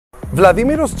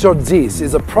Vladimiros Tziortzis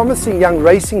is a promising young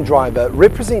racing driver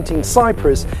representing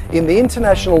Cyprus in the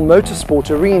international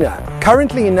motorsport arena.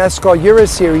 Currently in NASCAR Euro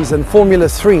Series and Formula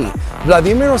 3,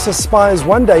 Vladimiros aspires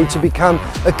one day to become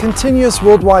a continuous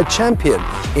worldwide champion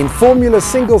in Formula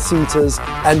single-seaters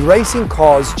and racing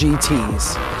cars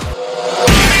GTs.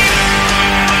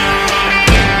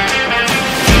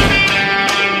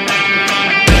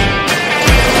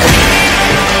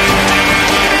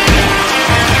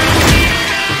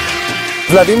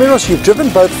 Vladimiros, you've driven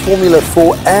both Formula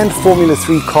 4 and Formula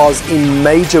 3 cars in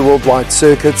major worldwide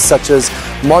circuits such as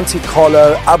Monte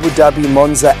Carlo, Abu Dhabi,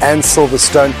 Monza and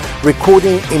Silverstone,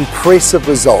 recording impressive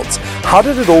results. How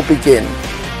did it all begin?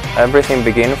 Everything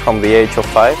began from the age of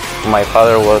 5. My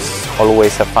father was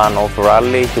always a fan of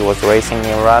rally. He was racing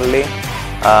in rally.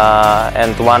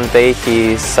 And one day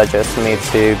he suggested me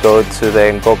to go to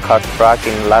the go-kart track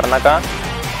in Larnaca,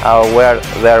 where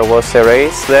there was a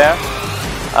race there.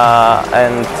 He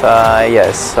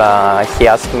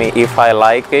asked me if I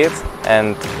like it,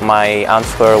 and my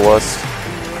answer was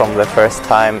from the first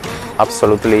time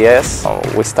absolutely yes.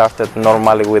 We started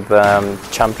normally with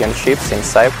championships in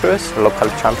Cyprus, local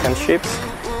championships,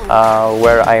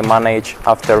 where I managed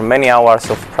after many hours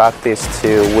of practice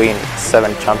to win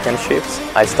 7 championships.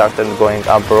 I started going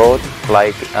abroad,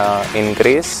 like in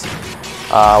Greece,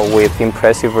 with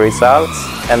impressive results,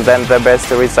 and then the best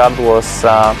result was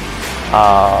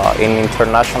in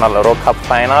international Rock Cup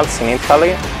finals in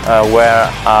Italy, where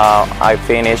I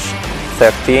finished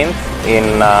 13th in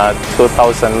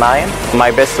 2009.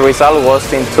 My best result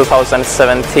was in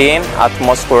 2017 at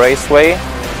Moscow Raceway.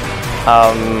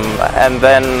 And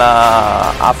then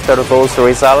after those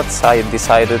results, I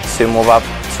decided to move up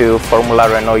to Formula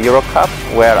Renault Euro Cup,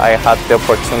 where I had the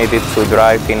opportunity to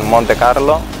drive in Monte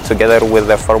Carlo together with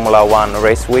the Formula 1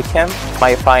 race weekend.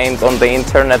 I find on the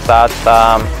internet that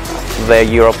the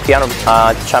European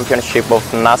Championship of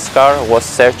NASCAR was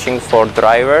searching for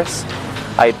drivers.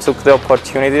 I took the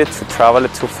opportunity to travel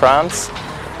to France,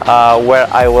 where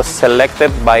I was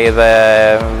selected by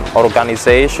the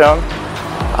organization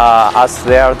as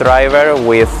their driver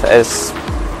with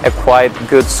a quite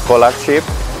good scholarship.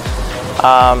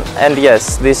 And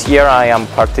yes, this year I am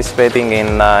participating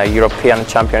in European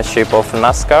Championship of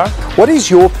NASCAR. What is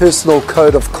your personal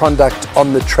code of conduct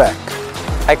on the track?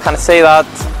 I can say that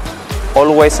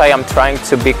always I am trying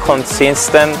to be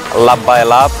consistent lap by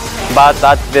lap, but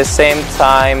at the same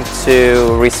time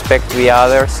to respect the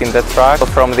others in the track.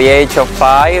 From the age of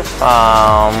 5,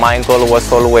 my goal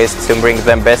was always to bring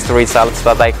the best results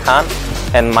that I can,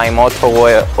 and my motto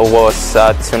was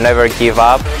to never give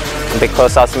up,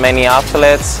 because as many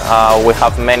athletes we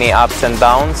have many ups and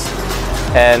downs,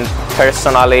 and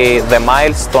personally the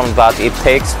milestone that it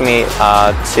takes me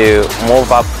to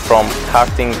move up from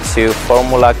karting to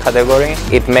formula category,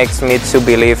 it makes me to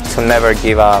believe to never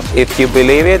give up. If you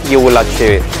believe it, you will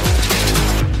achieve it.